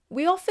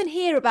We often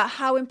hear about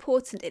how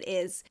important it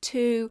is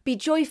to be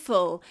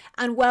joyful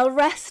and well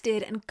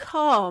rested and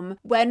calm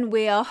when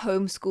we are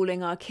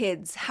homeschooling our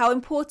kids, how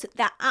important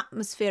that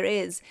atmosphere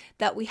is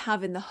that we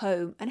have in the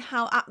home, and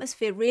how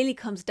atmosphere really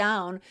comes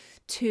down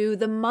to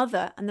the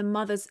mother and the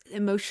mother's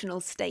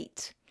emotional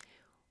state.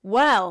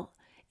 Well,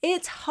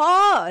 it's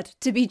hard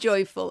to be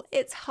joyful.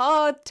 It's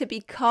hard to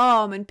be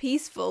calm and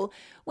peaceful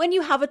when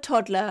you have a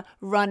toddler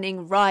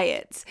running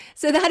riot.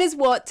 So that is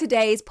what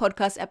today's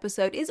podcast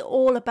episode is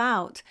all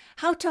about.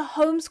 How to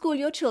homeschool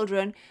your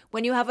children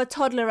when you have a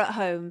toddler at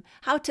home.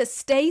 How to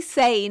stay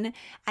sane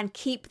and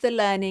keep the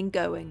learning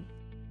going.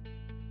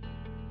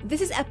 This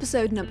is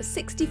episode number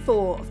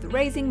 64 of the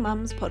Raising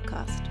Mums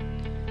podcast.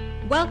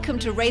 Welcome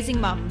to Raising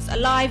Mums, a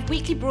live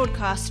weekly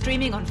broadcast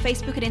streaming on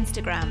Facebook and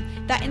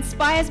Instagram that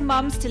inspires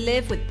mums to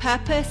live with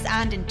purpose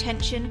and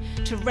intention,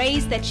 to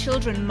raise their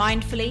children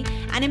mindfully,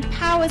 and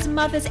empowers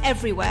mothers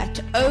everywhere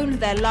to own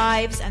their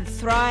lives and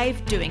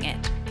thrive doing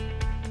it.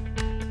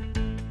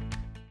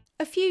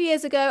 A few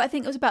years ago, I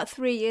think it was about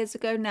 3 years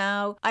ago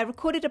now, I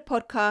recorded a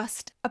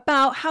podcast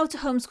about how to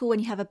homeschool when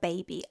you have a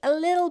baby, a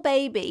little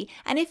baby.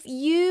 And if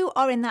you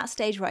are in that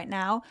stage right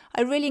now,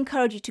 I really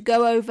encourage you to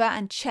go over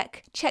and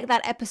check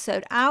that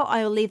episode out.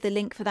 I will leave the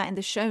link for that in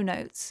the show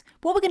notes.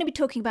 What we're going to be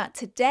talking about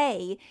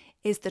today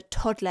is the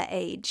toddler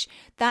age,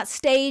 that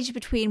stage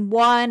between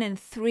 1 and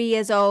 3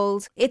 years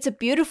old. It's a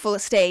beautiful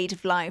stage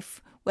of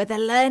life where they're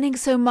learning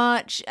so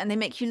much and they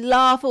make you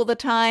laugh all the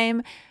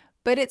time.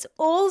 But it's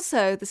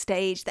also the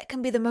stage that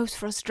can be the most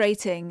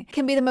frustrating,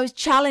 can be the most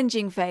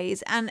challenging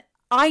phase. And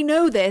I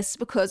know this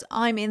because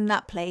I'm in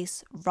that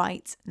place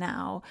right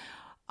now.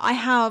 I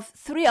have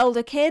 3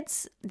 older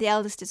kids. The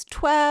eldest is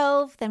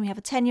 12. Then we have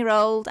a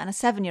 10-year-old and a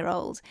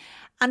 7-year-old.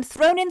 And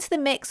thrown into the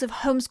mix of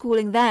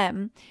homeschooling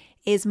them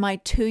is my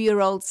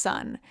 2-year-old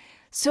son.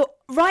 So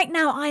right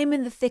now I am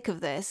in the thick of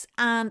this,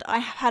 and I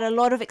have had a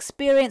lot of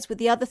experience with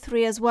the other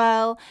 3 as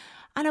well.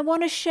 And I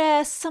want to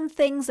share some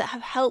things that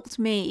have helped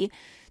me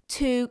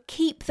to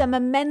keep the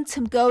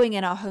momentum going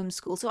in our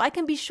homeschool so I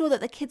can be sure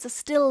that the kids are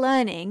still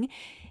learning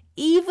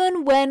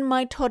even when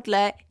my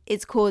toddler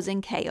is causing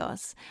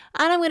chaos.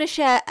 And I'm going to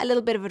share a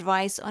little bit of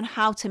advice on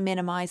how to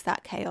minimize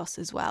that chaos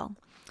as well.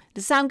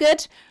 Does it sound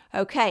good?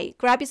 Okay,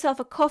 grab yourself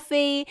a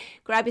coffee,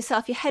 grab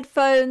yourself your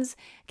headphones,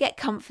 get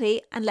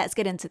comfy, and let's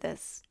get into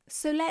this.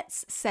 So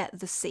let's set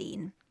the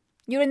scene.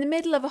 You're in the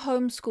middle of a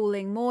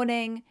homeschooling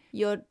morning,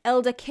 your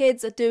elder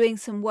kids are doing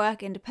some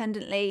work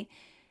independently,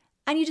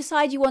 and you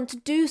decide you want to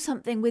do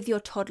something with your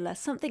toddler,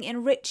 something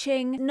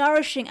enriching,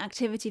 nourishing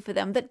activity for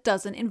them that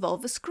doesn't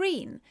involve a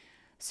screen.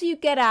 So you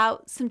get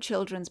out some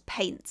children's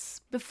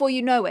paints. Before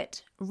you know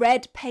it,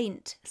 red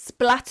paint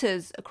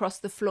splatters across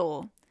the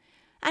floor.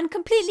 And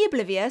completely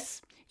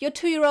oblivious, your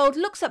 2-year-old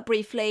looks up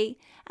briefly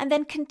and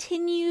then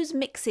continues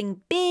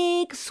mixing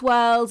big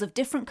swirls of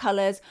different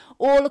colours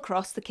all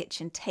across the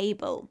kitchen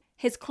table.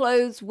 His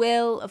clothes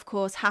will, of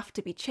course, have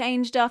to be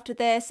changed after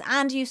this,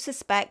 and you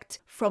suspect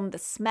from the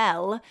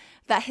smell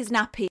that his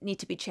nappy need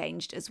to be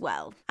changed as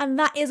well. And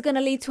that is going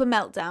to lead to a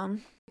meltdown,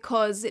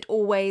 because it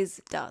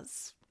always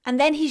does. And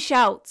then he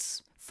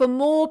shouts for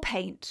more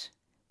paint.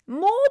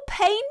 More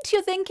paint,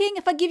 you're thinking?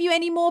 If I give you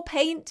any more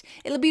paint,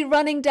 it'll be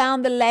running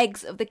down the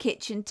legs of the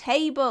kitchen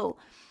table.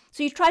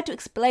 So you try to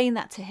explain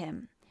that to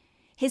him.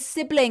 His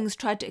siblings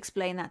tried to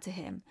explain that to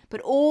him, but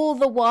all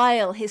the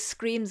while his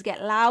screams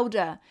get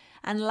louder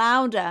and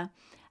louder,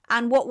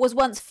 and what was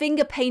once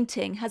finger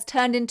painting has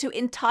turned into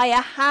entire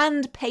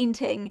hand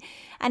painting,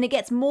 and it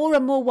gets more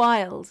and more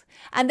wild.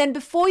 And then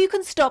before you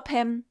can stop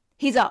him,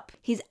 he's up.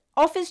 He's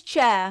off his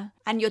chair,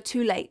 and you're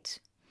too late.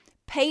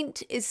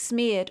 Paint is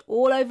smeared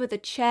all over the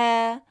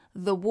chair,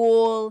 the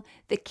wall,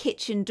 the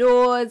kitchen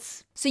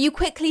doors. So you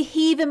quickly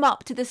heave him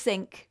up to the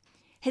sink.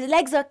 His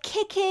legs are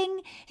kicking,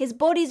 his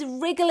body's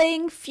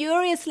wriggling,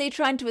 furiously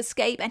trying to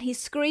escape, and he's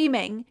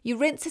screaming. You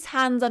rinse his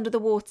hands under the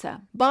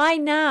water. By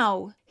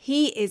now,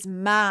 he is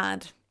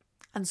mad.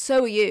 And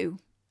so are you.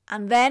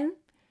 And then,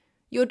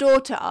 your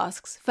daughter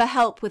asks for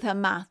help with her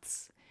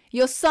maths.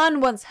 Your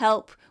son wants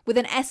help with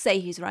an essay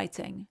he's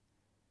writing.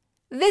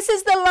 This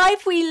is the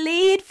life we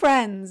lead,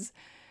 friends.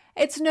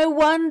 It's no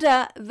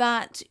wonder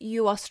that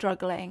you are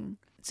struggling.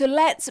 So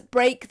let's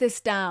break this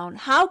down.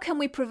 How can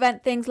we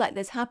prevent things like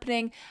this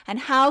happening, and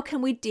how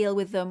can we deal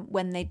with them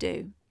when they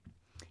do?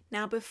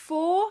 Now,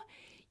 before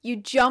you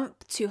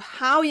jump to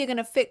how you're going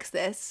to fix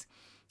this,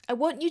 I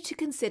want you to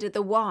consider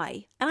the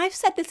why. And I've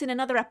said this in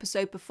another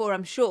episode before,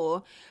 I'm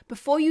sure.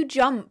 Before you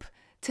jump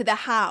to the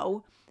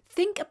how,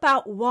 think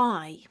about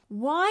why.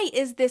 Why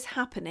is this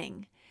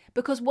happening?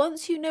 Because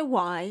once you know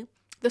why,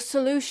 the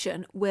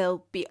solution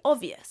will be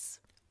obvious.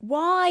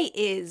 Why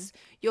is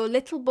your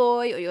little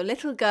boy or your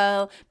little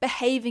girl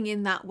behaving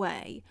in that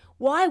way?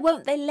 Why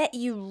won't they let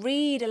you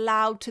read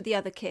aloud to the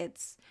other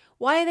kids?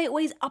 Why are they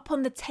always up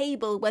on the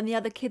table when the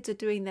other kids are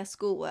doing their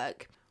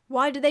schoolwork?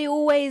 Why do they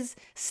always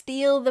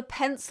steal the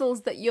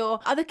pencils that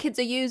your other kids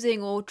are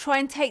using or try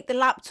and take the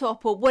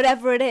laptop or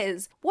whatever it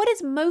is? What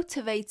is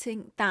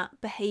motivating that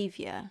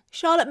behaviour?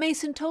 Charlotte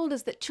Mason told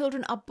us that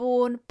children are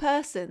born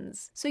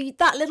persons. So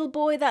that little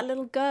boy, that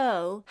little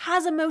girl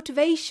has a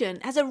motivation,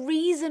 has a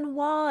reason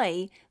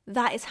why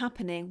that is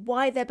happening,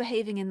 why they're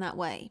behaving in that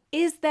way.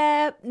 Is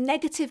there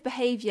negative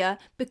behaviour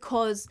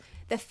because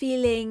they're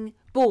feeling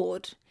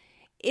bored?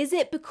 Is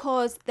it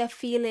because they're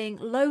feeling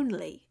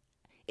lonely?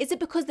 Is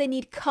it because they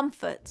need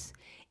comfort?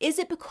 Is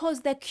it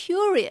because they're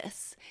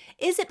curious?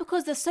 Is it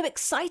because they're so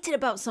excited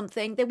about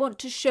something they want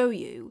to show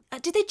you?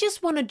 Do they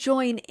just want to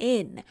join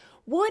in?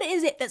 What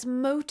is it that's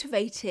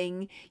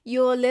motivating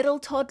your little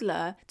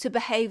toddler to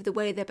behave the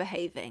way they're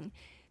behaving?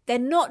 They're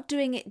not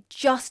doing it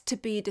just to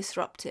be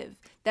disruptive.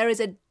 There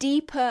is a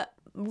deeper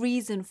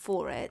reason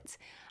for it,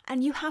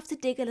 and you have to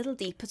dig a little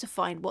deeper to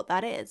find what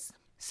that is.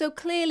 So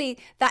clearly,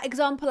 that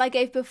example I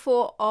gave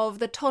before of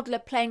the toddler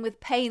playing with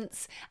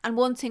paints and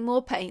wanting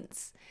more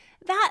paints,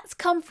 that's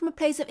come from a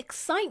place of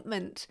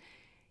excitement.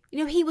 You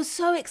know, he was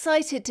so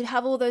excited to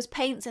have all those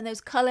paints and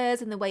those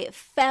colours and the way it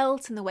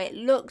felt and the way it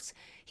looked.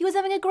 He was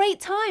having a great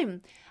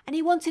time and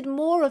he wanted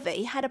more of it.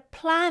 He had a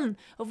plan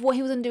of what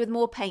he was going to do with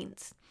more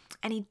paints.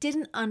 And he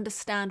didn't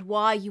understand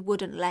why you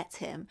wouldn't let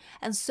him.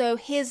 And so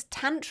his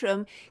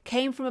tantrum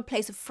came from a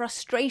place of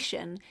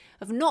frustration,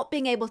 of not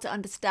being able to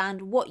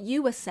understand what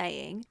you were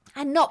saying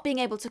and not being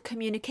able to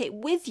communicate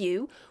with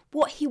you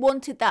what he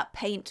wanted that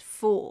paint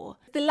for.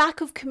 The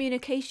lack of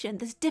communication,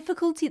 this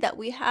difficulty that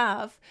we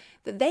have,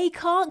 that they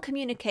can't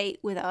communicate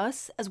with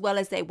us as well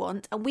as they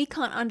want, and we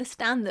can't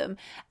understand them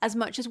as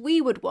much as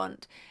we would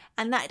want.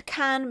 And that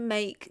can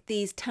make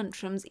these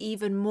tantrums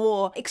even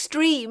more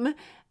extreme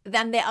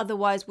than they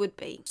otherwise would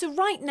be. So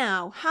right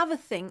now, have a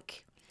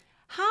think.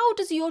 How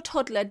does your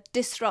toddler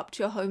disrupt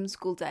your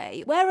homeschool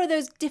day? Where are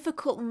those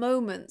difficult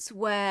moments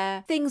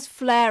where things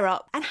flare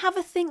up? And have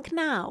a think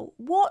now.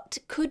 What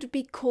could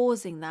be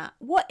causing that?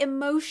 What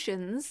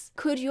emotions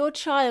could your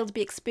child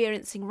be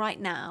experiencing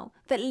right now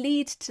that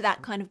lead to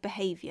that kind of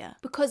behavior?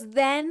 Because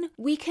then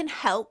we can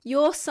help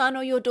your son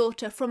or your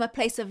daughter from a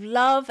place of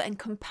love and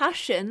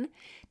compassion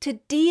to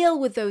deal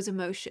with those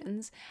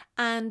emotions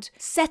and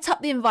set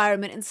up the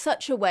environment in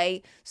such a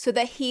way so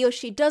that he or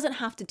she doesn't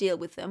have to deal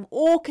with them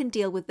or can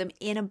deal with them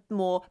in a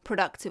more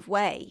productive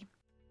way.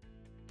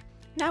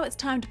 Now it's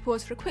time to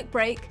pause for a quick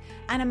break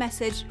and a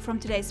message from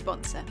today's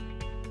sponsor.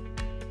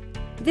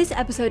 This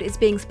episode is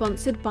being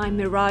sponsored by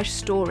Mirage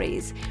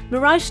Stories.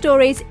 Mirage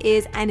Stories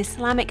is an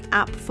Islamic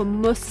app for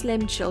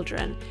Muslim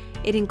children.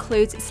 It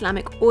includes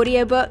Islamic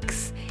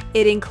audiobooks,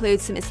 it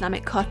includes some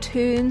Islamic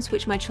cartoons,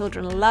 which my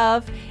children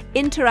love,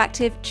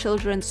 interactive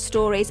children's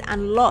stories,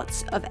 and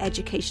lots of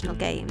educational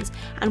games.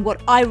 And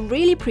what I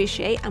really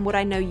appreciate, and what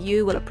I know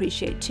you will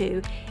appreciate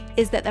too,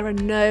 is that there are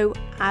no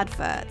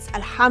adverts.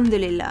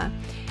 Alhamdulillah.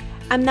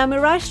 And now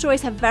Mirage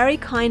Stories have very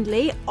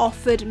kindly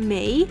offered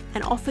me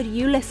and offered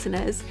you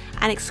listeners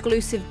an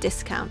exclusive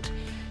discount.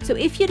 So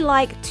if you'd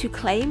like to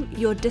claim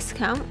your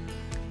discount,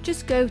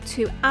 just go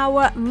to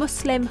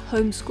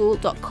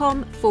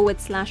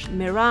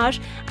ourmuslimhomeschool.com/mirage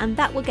and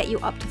that will get you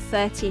up to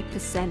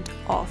 30%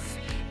 off.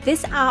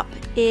 This app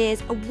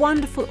is a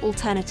wonderful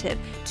alternative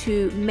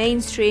to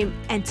mainstream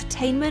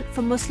entertainment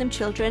for Muslim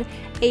children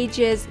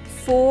ages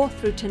 4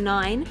 through to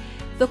 9.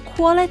 The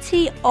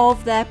quality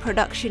of their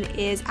production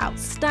is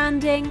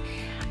outstanding,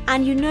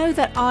 and you know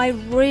that I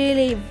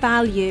really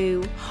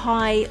value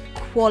high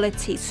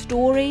quality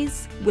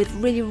stories with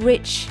really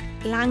rich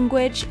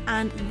language,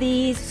 and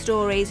these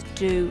stories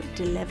do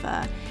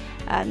deliver.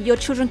 Your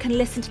children can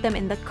listen to them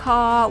in the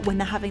car, when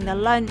they're having their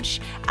lunch,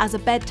 as a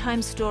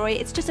bedtime story.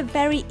 It's just a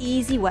very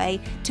easy way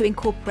to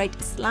incorporate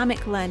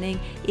Islamic learning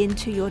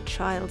into your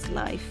child's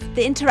life.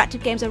 The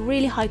interactive games are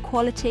really high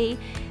quality.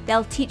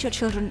 They'll teach your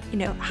children,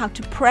 how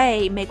to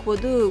pray, make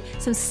wudu,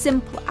 some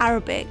simple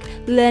Arabic,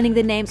 learning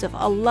the names of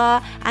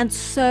Allah, and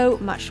so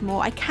much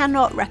more. I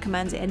cannot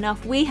recommend it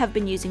enough. We have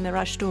been using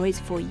Mirage Stories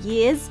for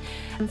years.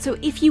 And so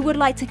if you would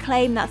like to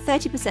claim that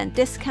 30%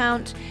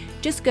 discount,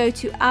 just go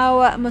to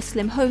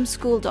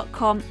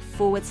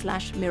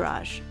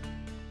ourmuslimhomeschool.com/mirage.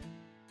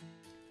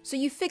 So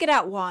you figured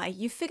out why.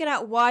 You figured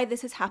out why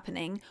this is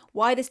happening,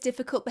 why this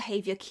difficult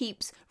behavior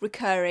keeps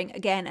recurring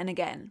again and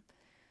again.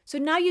 So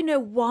now you know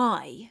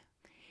why.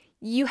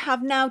 You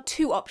have now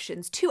two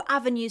options, two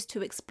avenues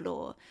to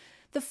explore.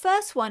 The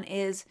first one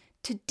is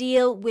to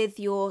deal with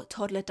your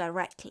toddler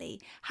directly.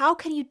 How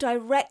can you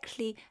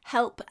directly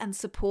help and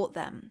support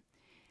them?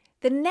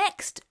 The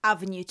next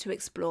avenue to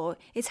explore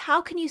is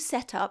how can you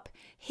set up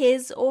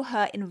his or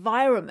her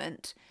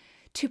environment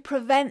to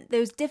prevent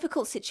those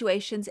difficult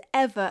situations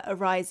ever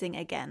arising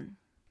again.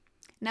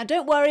 Now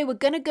don't worry, we're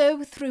going to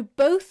go through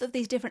both of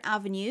these different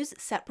avenues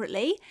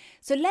separately.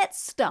 So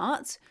let's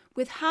start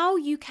with how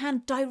you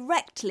can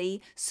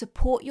directly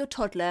support your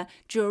toddler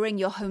during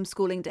your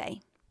homeschooling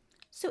day.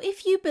 So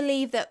if you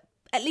believe that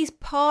at least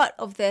part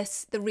of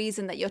this, the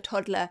reason that your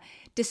toddler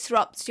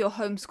disrupts your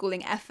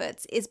homeschooling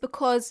efforts is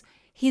because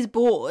he's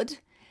bored,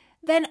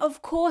 then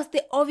of course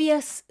the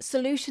obvious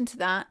solution to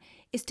that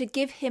is to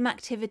give him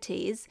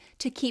activities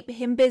to keep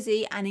him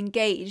busy and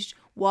engaged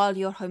while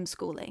you're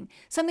homeschooling.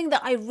 Something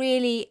that I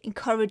really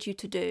encourage you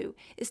to do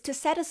is to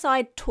set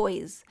aside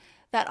toys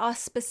that are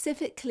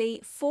specifically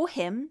for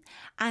him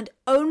and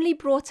only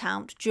brought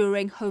out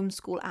during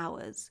homeschool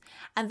hours.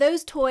 And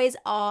those toys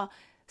are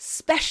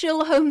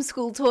special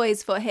homeschool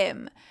toys for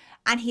him,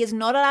 and he is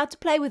not allowed to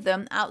play with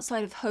them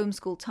outside of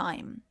homeschool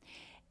time.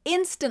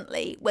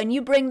 Instantly, when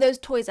you bring those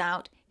toys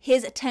out,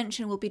 his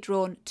attention will be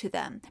drawn to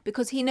them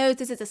because he knows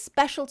this is a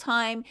special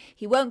time.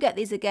 He won't get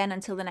these again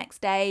until the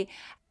next day.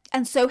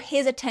 And so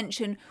his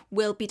attention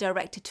will be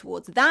directed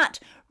towards that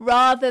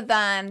rather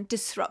than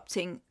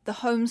disrupting the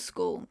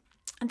homeschool.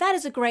 And that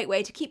is a great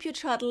way to keep your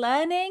child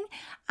learning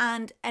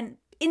and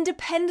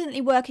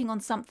independently working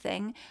on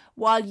something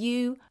while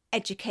you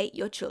educate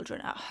your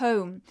children at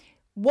home.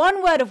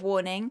 One word of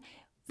warning,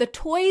 the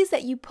toys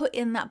that you put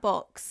in that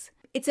box,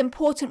 it's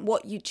important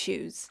what you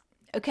choose.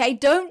 Okay,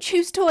 don't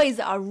choose toys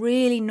that are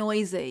really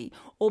noisy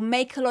or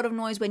make a lot of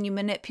noise when you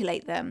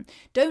manipulate them.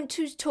 Don't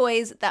choose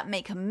toys that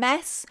make a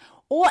mess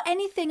or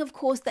anything, of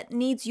course, that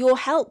needs your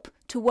help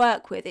to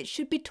work with. It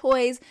should be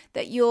toys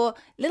that your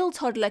little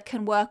toddler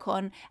can work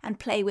on and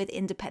play with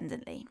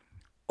independently.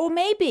 Or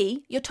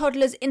maybe your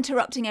toddler's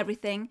interrupting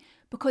everything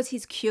because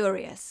he's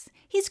curious.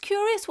 He's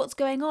curious what's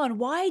going on.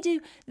 Why do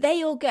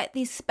they all get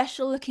these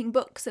special looking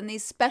books and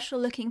these special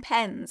looking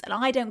pens and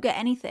I don't get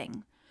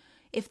anything?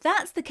 If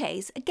that's the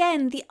case,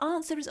 again, the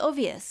answer is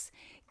obvious.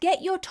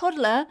 Get your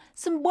toddler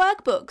some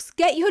workbooks.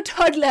 Get your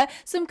toddler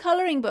some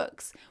colouring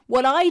books.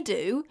 What I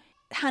do,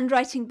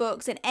 handwriting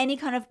books and any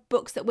kind of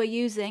books that we're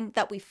using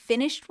that we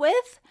finished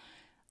with,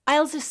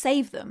 I'll just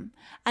save them.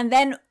 And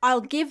then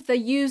I'll give the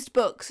used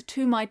books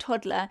to my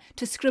toddler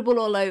to scribble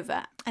all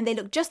over. And they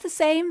look just the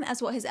same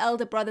as what his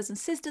elder brothers and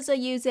sisters are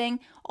using.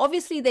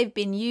 Obviously, they've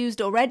been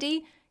used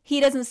already. He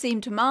doesn't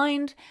seem to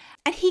mind.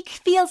 And he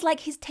feels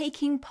like he's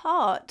taking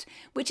part,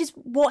 which is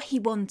what he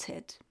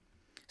wanted.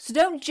 So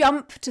don't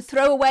jump to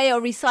throw away or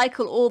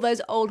recycle all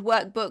those old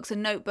workbooks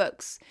and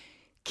notebooks.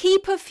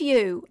 Keep a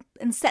few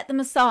and set them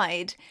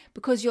aside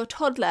because your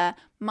toddler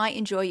might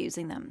enjoy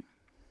using them.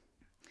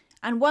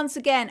 And once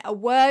again, a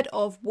word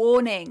of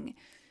warning.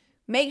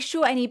 Make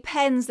sure any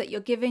pens that you're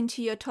giving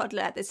to your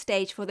toddler at this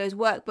stage for those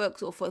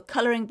workbooks or for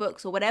colouring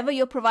books or whatever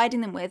you're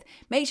providing them with,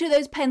 make sure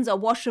those pens are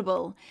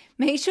washable.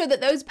 Make sure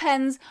that those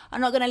pens are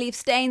not going to leave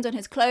stains on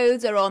his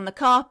clothes or on the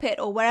carpet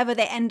or wherever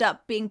they end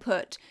up being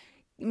put.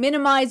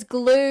 Minimise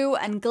glue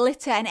and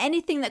glitter and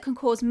anything that can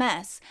cause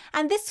mess.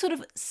 And this sort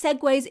of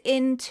segues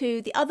into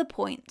the other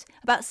point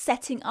about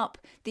setting up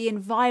the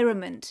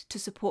environment to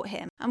support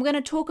him. I'm going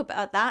to talk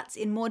about that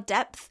in more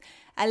depth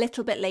a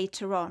little bit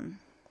later on.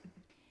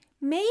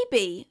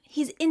 Maybe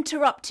he's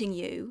interrupting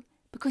you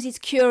because he's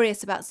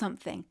curious about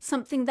something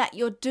that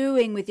you're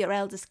doing with your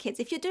eldest kids.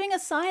 If you're doing a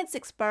science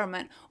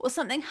experiment or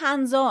something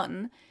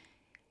hands-on,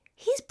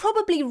 he's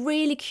probably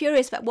really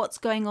curious about what's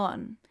going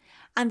on.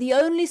 And the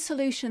only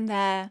solution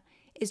there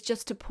is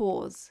just to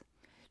pause,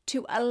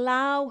 to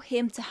allow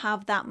him to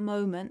have that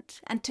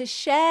moment and to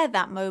share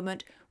that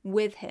moment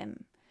with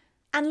him.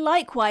 And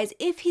likewise,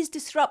 if he's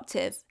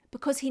disruptive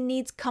because he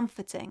needs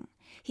comforting,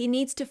 he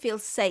needs to feel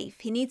safe,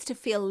 he needs to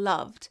feel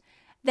loved,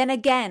 then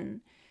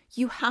again,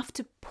 you have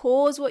to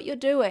pause what you're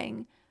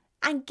doing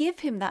and give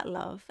him that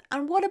love.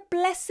 And what a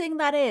blessing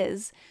that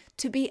is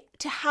to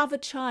have a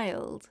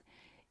child,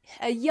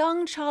 a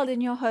young child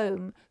in your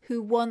home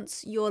who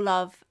wants your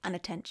love and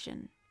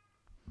attention.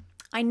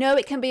 I know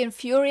it can be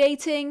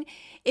infuriating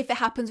if it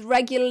happens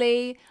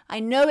regularly. I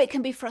know it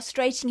can be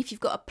frustrating if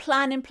you've got a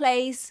plan in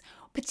place,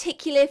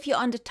 particularly if you're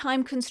under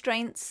time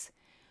constraints.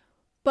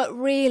 But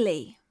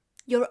really,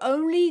 you're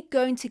only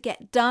going to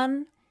get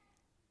done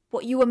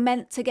what you were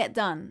meant to get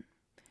done.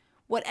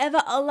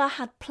 Whatever Allah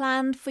had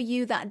planned for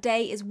you that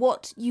day is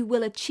what you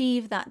will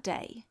achieve that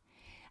day.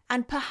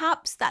 And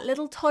perhaps that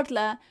little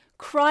toddler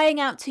crying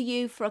out to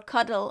you for a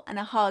cuddle and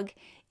a hug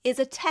is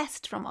a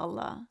test from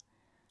Allah.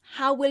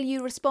 How will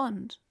you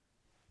respond?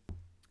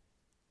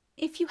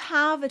 If you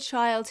have a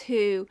child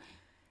who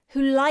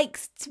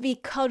likes to be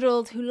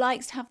cuddled, who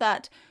likes to have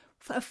that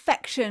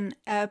affection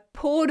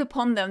poured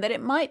upon them, that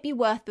it might be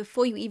worth,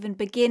 before you even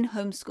begin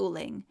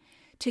homeschooling,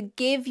 to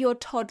give your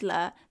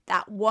toddler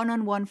that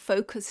one-on-one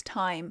focus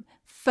time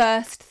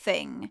first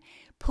thing.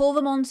 Pull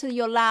them onto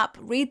your lap,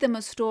 read them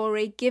a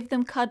story, give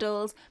them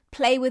cuddles,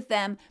 play with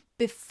them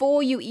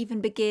before you even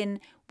begin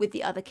with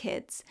the other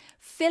kids.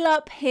 Fill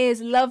up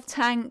his love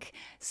tank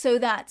so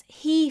that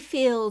he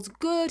feels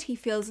good, he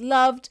feels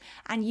loved,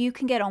 and you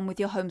can get on with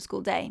your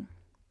homeschool day.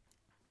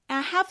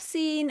 I have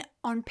seen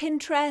on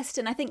Pinterest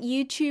and I think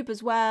YouTube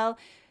as well,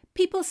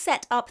 people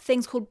set up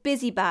things called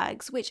busy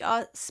bags, which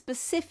are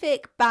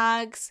specific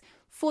bags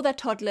for their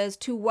toddlers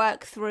to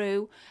work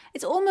through.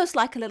 It's almost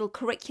like a little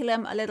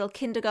curriculum, a little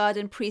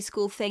kindergarten,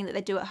 preschool thing that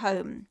they do at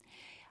home.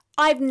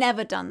 I've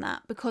never done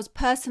that because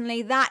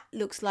personally that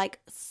looks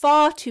like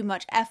far too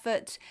much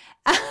effort.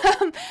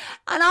 And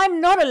I'm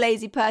not a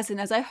lazy person,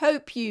 as I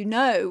hope you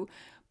know.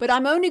 but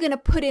I'm only going to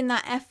put in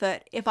that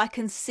effort if I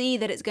can see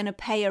that it's going to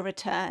pay a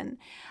return.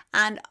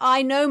 And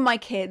I know my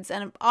kids,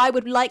 and I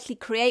would likely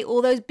create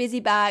all those busy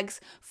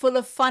bags full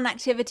of fun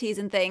activities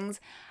and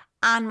things,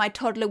 and my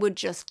toddler would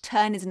just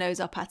turn his nose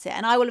up at it.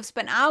 And I will have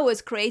spent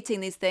hours creating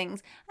these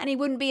things and he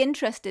wouldn't be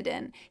interested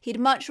in. He'd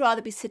much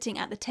rather be sitting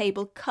at the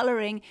table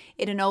colouring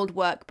in an old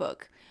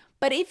workbook.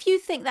 But if you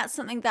think that's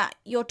something that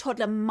your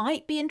toddler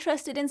might be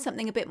interested in,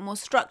 something a bit more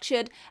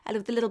structured and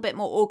with a little bit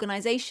more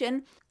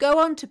organisation, go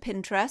on to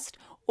Pinterest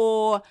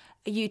or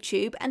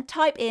YouTube and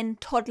type in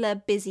toddler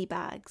busy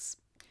bags.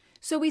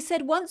 So we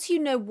said once you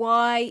know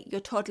why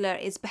your toddler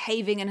is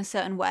behaving in a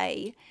certain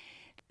way,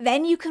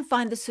 then you can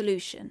find the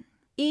solution,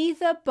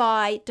 either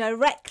by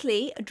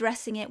directly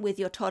addressing it with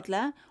your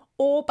toddler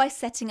or by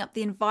setting up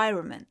the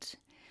environment.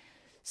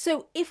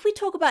 So if we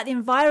talk about the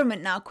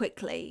environment now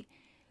quickly,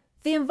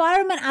 the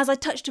environment, as I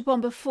touched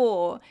upon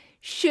before,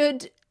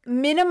 should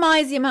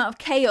minimize the amount of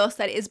chaos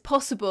that is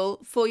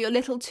possible for your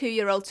little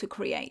 2-year-old to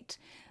create.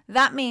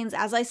 That means,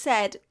 as I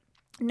said,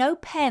 no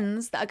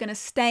pens that are going to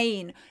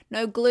stain,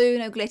 no glue,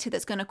 no glitter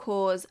that's going to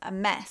cause a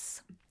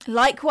mess.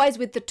 Likewise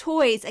with the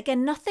toys,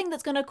 again, nothing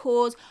that's going to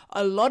cause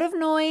a lot of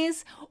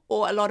noise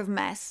or a lot of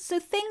mess. So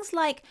things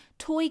like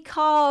toy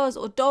cars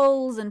or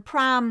dolls and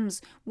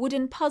prams,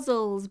 wooden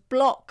puzzles,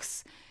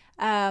 blocks,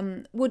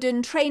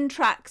 wooden train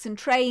tracks and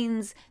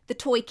trains, the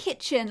toy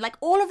kitchen, like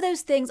all of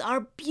those things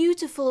are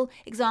beautiful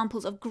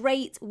examples of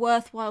great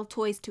worthwhile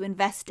toys to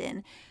invest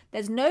in.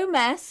 There's no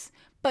mess,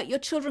 but your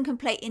children can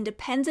play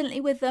independently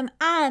with them,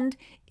 and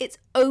it's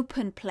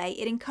open play.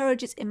 It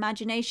encourages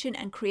imagination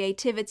and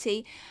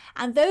creativity.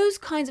 And those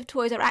kinds of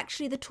toys are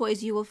actually the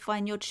toys you will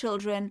find your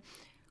children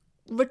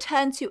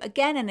return to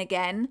again and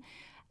again,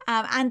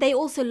 and they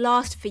also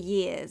last for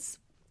years.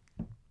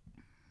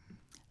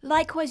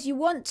 Likewise, you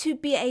want to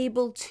be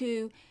able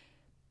to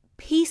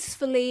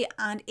peacefully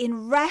and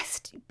in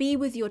rest be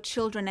with your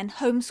children and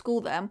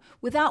homeschool them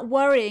without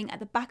worrying at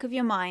the back of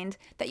your mind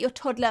that your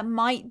toddler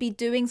might be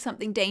doing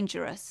something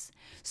dangerous.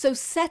 So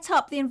set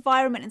up the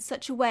environment in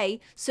such a way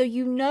so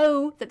you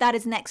know that that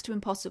is next to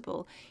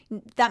impossible.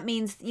 That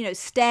means,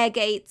 stair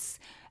gates,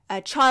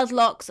 child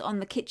locks on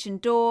the kitchen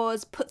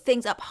doors, put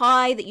things up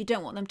high that you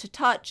don't want them to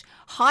touch,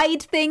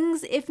 hide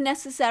things if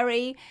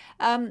necessary,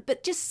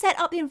 but just set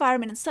up the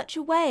environment in such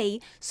a way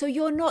so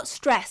you're not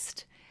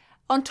stressed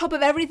on top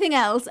of everything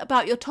else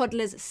about your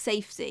toddler's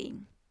safety.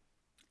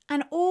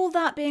 And all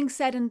that being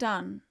said and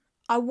done,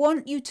 I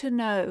want you to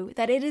know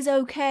that it is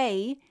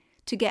okay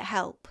to get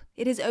help.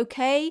 It is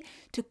okay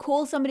to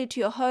call somebody to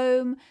your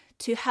home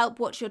to help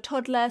watch your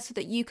toddler so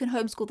that you can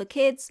homeschool the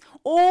kids,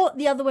 or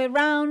the other way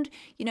around,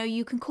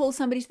 you can call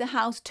somebody to the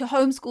house to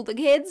homeschool the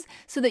kids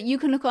so that you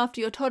can look after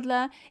your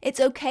toddler. It's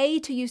okay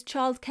to use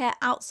childcare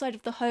outside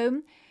of the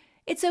home.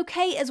 It's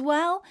okay as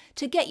well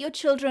to get your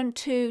children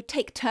to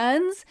take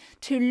turns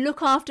to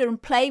look after and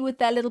play with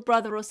their little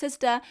brother or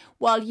sister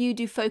while you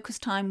do focus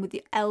time with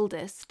the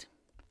eldest.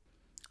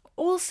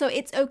 Also,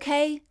 it's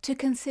okay to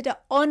consider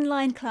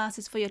online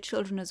classes for your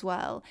children as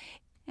well.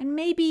 And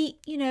maybe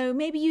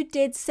you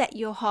did set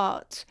your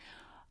heart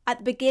at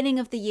the beginning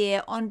of the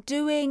year on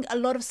doing a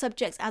lot of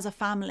subjects as a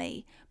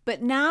family.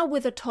 But now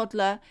with a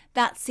toddler,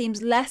 that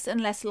seems less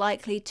and less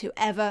likely to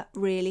ever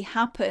really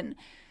happen.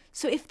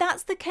 So if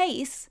that's the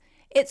case,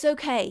 it's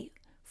okay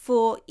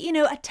for,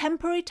 a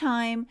temporary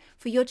time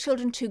for your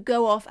children to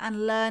go off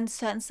and learn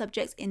certain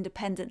subjects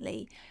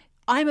independently.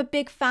 I'm a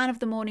big fan of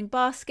the morning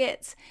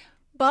baskets,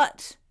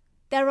 but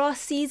there are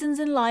seasons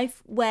in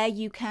life where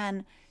you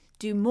can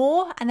do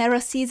more, and there are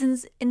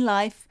seasons in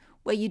life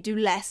where you do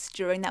less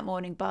during that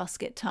morning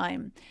basket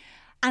time.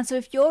 And so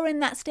if you're in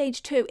that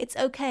stage too, it's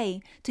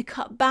okay to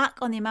cut back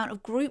on the amount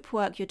of group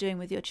work you're doing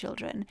with your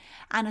children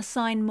and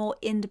assign more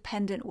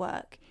independent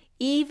work,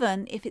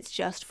 even if it's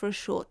just for a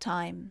short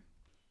time.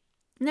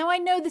 Now, I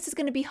know this is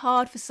going to be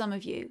hard for some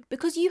of you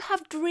because you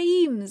have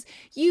dreams.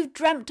 You've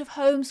dreamt of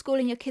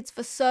homeschooling your kids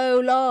for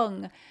so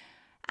long,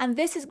 and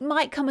this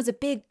might come as a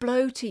big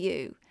blow to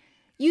you.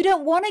 You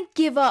don't want to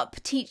give up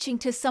teaching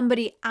to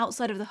somebody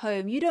outside of the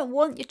home. You don't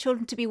want your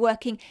children to be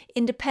working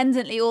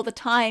independently all the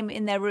time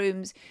in their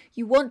rooms.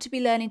 You want to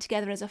be learning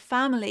together as a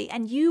family,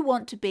 and you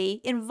want to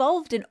be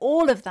involved in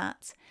all of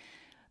that.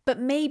 But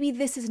maybe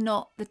this is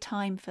not the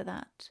time for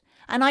that.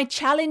 And I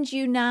challenge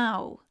you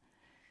now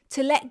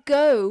to let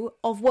go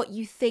of what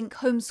you think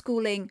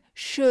homeschooling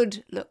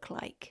should look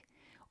like.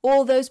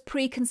 All those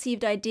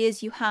preconceived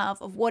ideas you have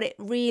of what it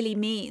really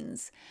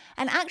means,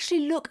 and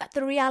actually look at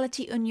the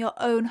reality in your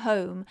own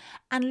home,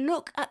 and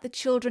look at the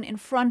children in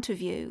front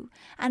of you,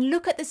 and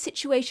look at the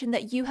situation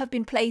that you have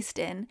been placed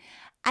in,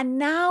 and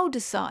now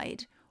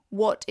decide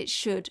what it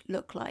should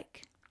look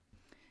like.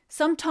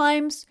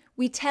 Sometimes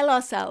we tell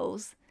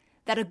ourselves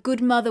that a good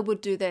mother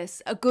would do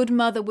this, a good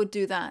mother would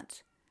do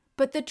that.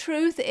 But the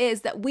truth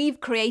is that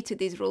we've created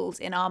these rules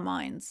in our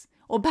minds.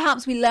 Or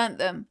perhaps we learnt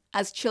them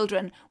as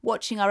children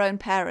watching our own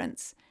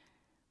parents.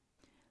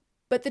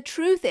 But the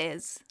truth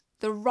is,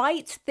 the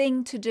right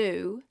thing to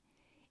do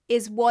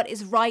is what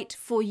is right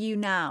for you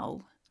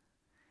now.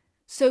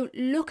 So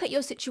look at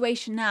your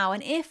situation now,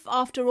 and if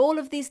after all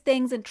of these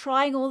things and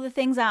trying all the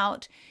things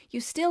out, you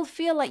still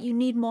feel like you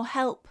need more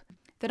help,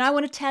 then I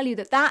want to tell you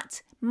that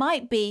that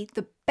might be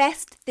the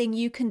best thing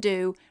you can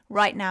do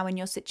right now in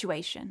your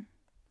situation.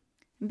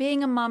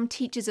 Being a mum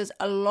teaches us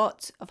a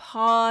lot of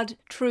hard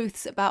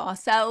truths about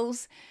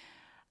ourselves,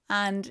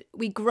 and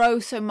we grow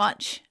so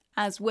much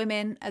as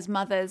women, as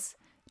mothers,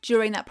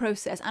 during that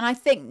process. And I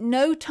think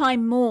no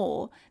time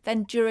more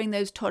than during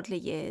those toddler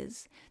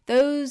years.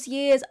 Those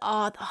years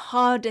are the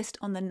hardest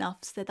on the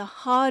nafs. They're the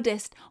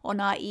hardest on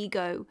our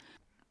ego.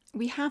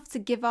 We have to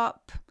give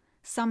up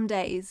some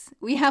days.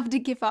 We have to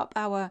give up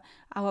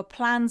our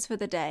plans for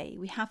the day.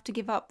 We have to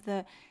give up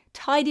the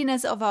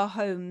tidiness of our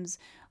homes.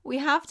 We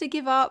have to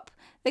give up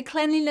the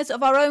cleanliness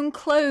of our own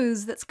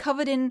clothes that's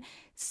covered in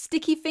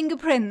sticky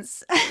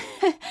fingerprints.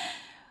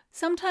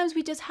 Sometimes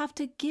we just have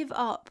to give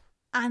up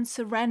and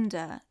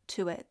surrender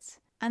to it.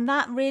 And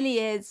that really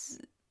is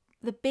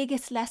the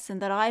biggest lesson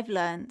that I've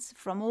learned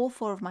from all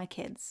 4 of my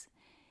kids,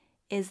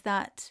 is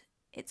that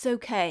it's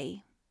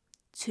okay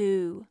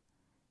to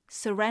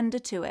surrender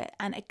to it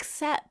and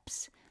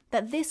accept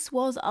that this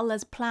was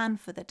Allah's plan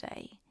for the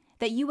day,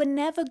 that you were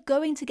never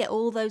going to get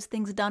all those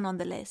things done on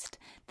the list,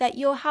 that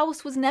your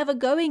house was never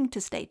going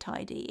to stay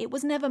tidy, it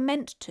was never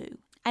meant to.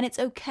 And it's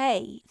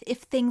okay if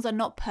things are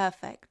not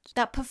perfect,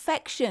 that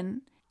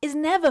perfection is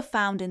never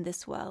found in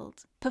this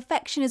world.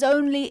 Perfection is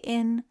only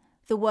in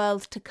the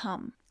world to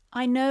come.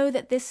 I know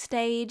that this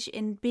stage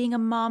in being a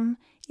mum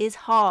is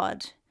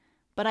hard,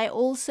 but I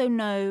also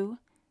know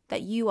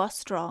that you are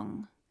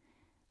strong.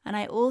 And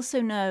I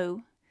also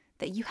know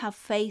that you have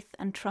faith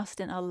and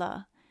trust in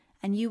Allah,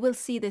 and you will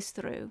see this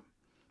through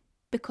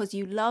because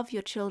you love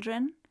your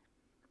children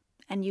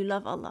and you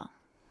love Allah.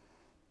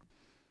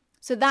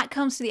 So that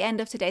comes to the end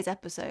of today's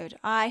episode.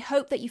 I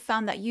hope that you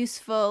found that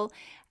useful.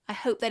 I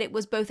hope that it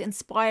was both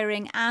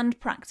inspiring and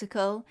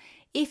practical.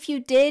 If you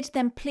did,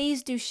 then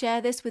please do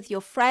share this with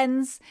your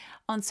friends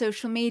on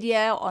social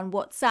media, on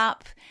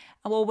WhatsApp,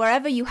 or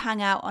wherever you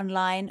hang out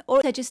online.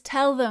 Or just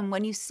tell them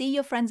when you see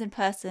your friends in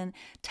person,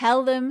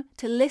 tell them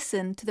to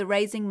listen to the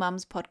Raising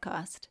Mums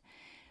podcast.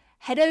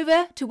 Head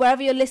over to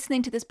wherever you're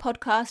listening to this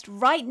podcast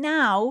right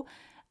now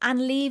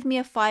and leave me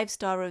a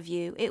 5-star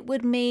review. It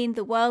would mean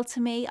the world to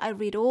me. I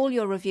read all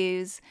your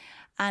reviews,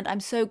 and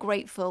I'm so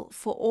grateful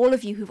for all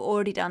of you who've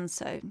already done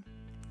so.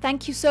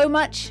 Thank you so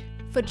much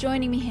for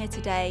joining me here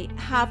today.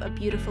 Have a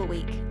beautiful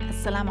week.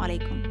 Assalamu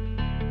alaikum.